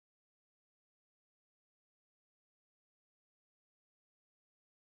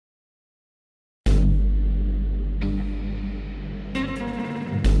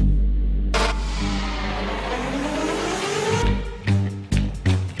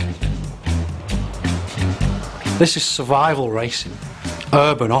This is survival racing,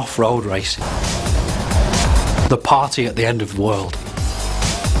 urban off-road racing, the party at the end of the world.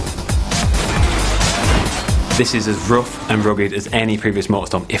 This is as rough and rugged as any previous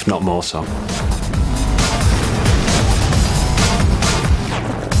Motorstorm, if not more so.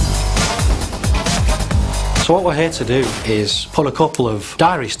 So what we're here to do is put a couple of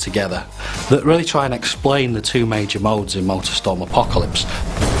diaries together that really try and explain the two major modes in Motorstorm Apocalypse.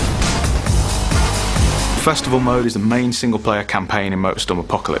 Festival mode is the main single-player campaign in Motorstorm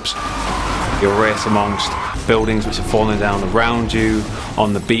Apocalypse. You'll race amongst buildings which are falling down around you,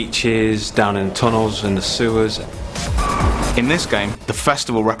 on the beaches, down in tunnels and the sewers. In this game, the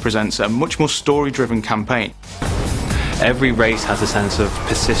festival represents a much more story-driven campaign. Every race has a sense of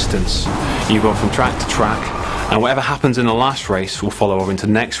persistence. You go from track to track, and whatever happens in the last race will follow over into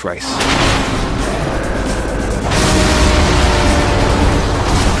the next race.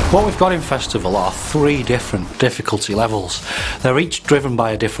 What we've got in Festival are 3 different difficulty levels. They're each driven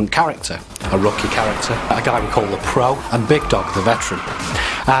by a different character. A rookie character, a guy we call the Pro, and Big Dog, the veteran.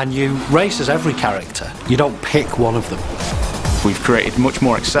 And you race as every character. You don't pick one of them. We've created much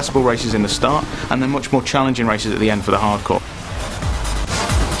more accessible races in the start, and then much more challenging races at the end for the hardcore.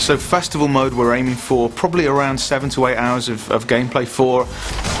 So Festival mode, we're aiming for probably around 7 to 8 hours of gameplay for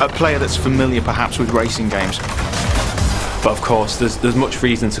a player that's familiar perhaps with racing games. But of course, there's much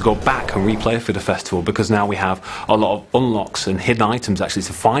reason to go back and replay for the festival, because now we have a lot of unlocks and hidden items actually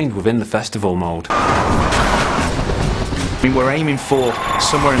to find within the festival mode. I mean, we're aiming for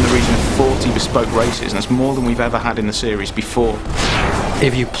somewhere in the region of 40 bespoke races, and that's more than we've ever had in the series before.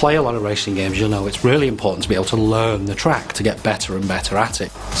 If you play a lot of racing games, you'll know it's really important to be able to learn the track to get better and better at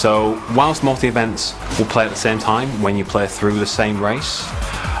it. So whilst multi-events will play at the same time when you play through the same race,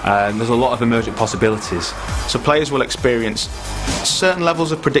 there's a lot of emergent possibilities. So players will experience certain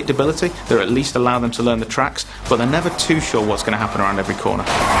levels of predictability that at least allow them to learn the tracks, but they're never too sure what's going to happen around every corner.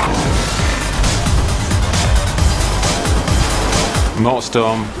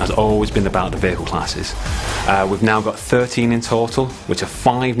 Motorstorm has always been about the vehicle classes. We've now got 13 in total, which are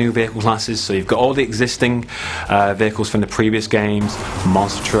 5 new vehicle classes. So you've got all the existing vehicles from the previous games,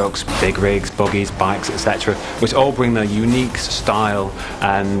 monster trucks, big rigs, buggies, bikes, etc., which all bring their unique style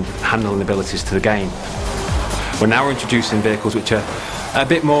and handling abilities to the game. We're now introducing vehicles which are a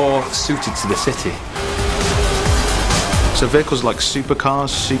bit more suited to the city. So vehicles like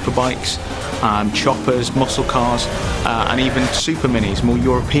supercars, superbikes, choppers, muscle cars, and even super minis, more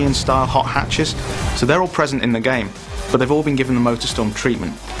European style hot hatches. So they're all present in the game, but they've all been given the Motorstorm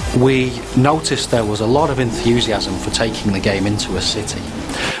treatment. We noticed there was a lot of enthusiasm for taking the game into a city,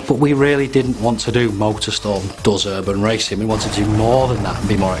 but we really didn't want to do Motorstorm does urban racing. We wanted to do more than that and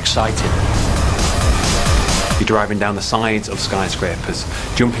be more exciting. You're driving down the sides of skyscrapers,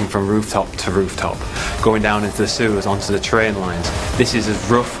 jumping from rooftop to rooftop, going down into the sewers, onto the train lines. This is as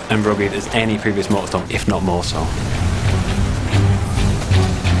rough and rugged as any previous Motorstorm, if not more so.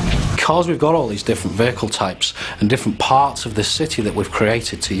 Because we've got all these different vehicle types and different parts of the city that we've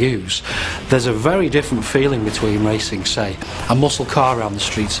created to use, there's a very different feeling between racing, say, a muscle car around the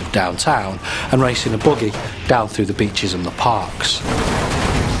streets of downtown and racing a buggy down through the beaches and the parks.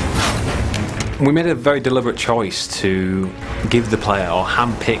 We made a very deliberate choice to give the player, or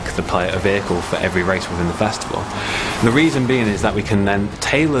hand-pick the player, a vehicle for every race within the festival. And the reason being is that we can then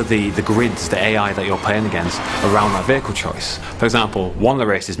tailor the grids, the AI that you're playing against, around that vehicle choice. For example, one of the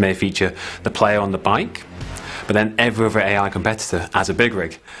races may feature the player on the bike, but then every other AI competitor has a big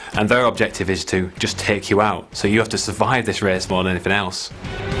rig, and their objective is to just take you out. So you have to survive this race more than anything else.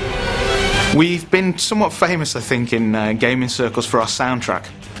 We've been somewhat famous, I think, in gaming circles for our soundtrack.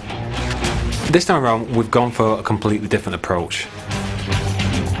 This time around, we've gone for a completely different approach.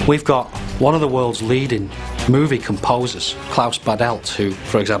 We've got one of the world's leading movie composers, Klaus Badelt, who,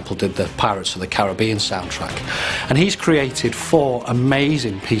 for example, did the Pirates of the Caribbean soundtrack, and he's created 4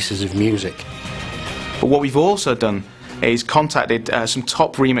 amazing pieces of music. But what we've also done is contacted some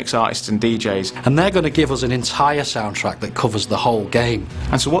top remix artists and DJs. And they're going to give us an entire soundtrack that covers the whole game.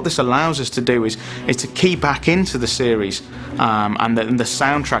 And so what this allows us to do is to key back into the series and the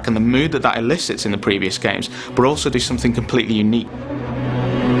soundtrack and the mood that elicits in the previous games, but also do something completely unique.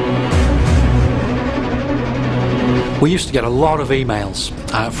 We used to get a lot of emails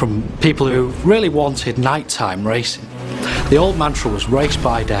from people who really wanted nighttime racing. The old mantra was race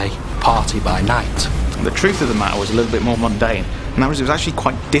by day, party by night. The truth of the matter was a little bit more mundane, and that was it was actually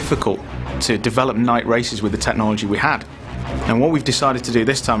quite difficult to develop night races with the technology we had. And what we've decided to do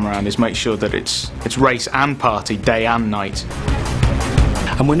this time around is make sure that it's race and party, day and night.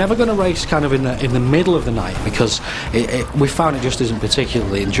 And we're never going to race kind of in the middle of the night, because we found it just isn't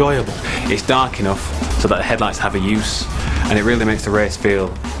particularly enjoyable. It's dark enough so that the headlights have a use, and it really makes the race feel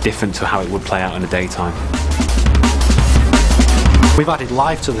different to how it would play out in the daytime. We've added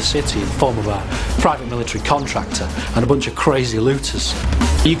life to the city in the form of a private military contractor and a bunch of crazy looters.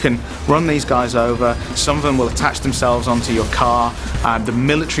 You can run these guys over, some of them will attach themselves onto your car, the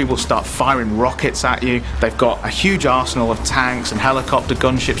military will start firing rockets at you. They've got a huge arsenal of tanks and helicopter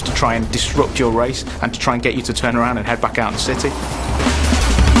gunships to try and disrupt your race and to try and get you to turn around and head back out in the city.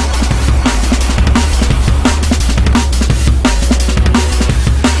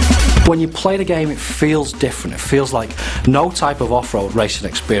 When you play the game, it feels different. It feels like no type of off-road racing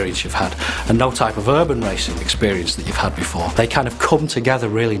experience you've had and no type of urban racing experience that you've had before. They kind of come together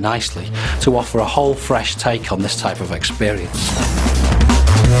really nicely to offer a whole fresh take on this type of experience.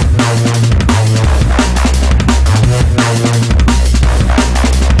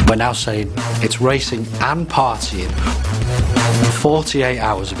 We're now saying it's racing and partying. 48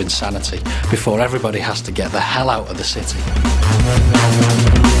 hours of insanity before everybody has to get the hell out of the city.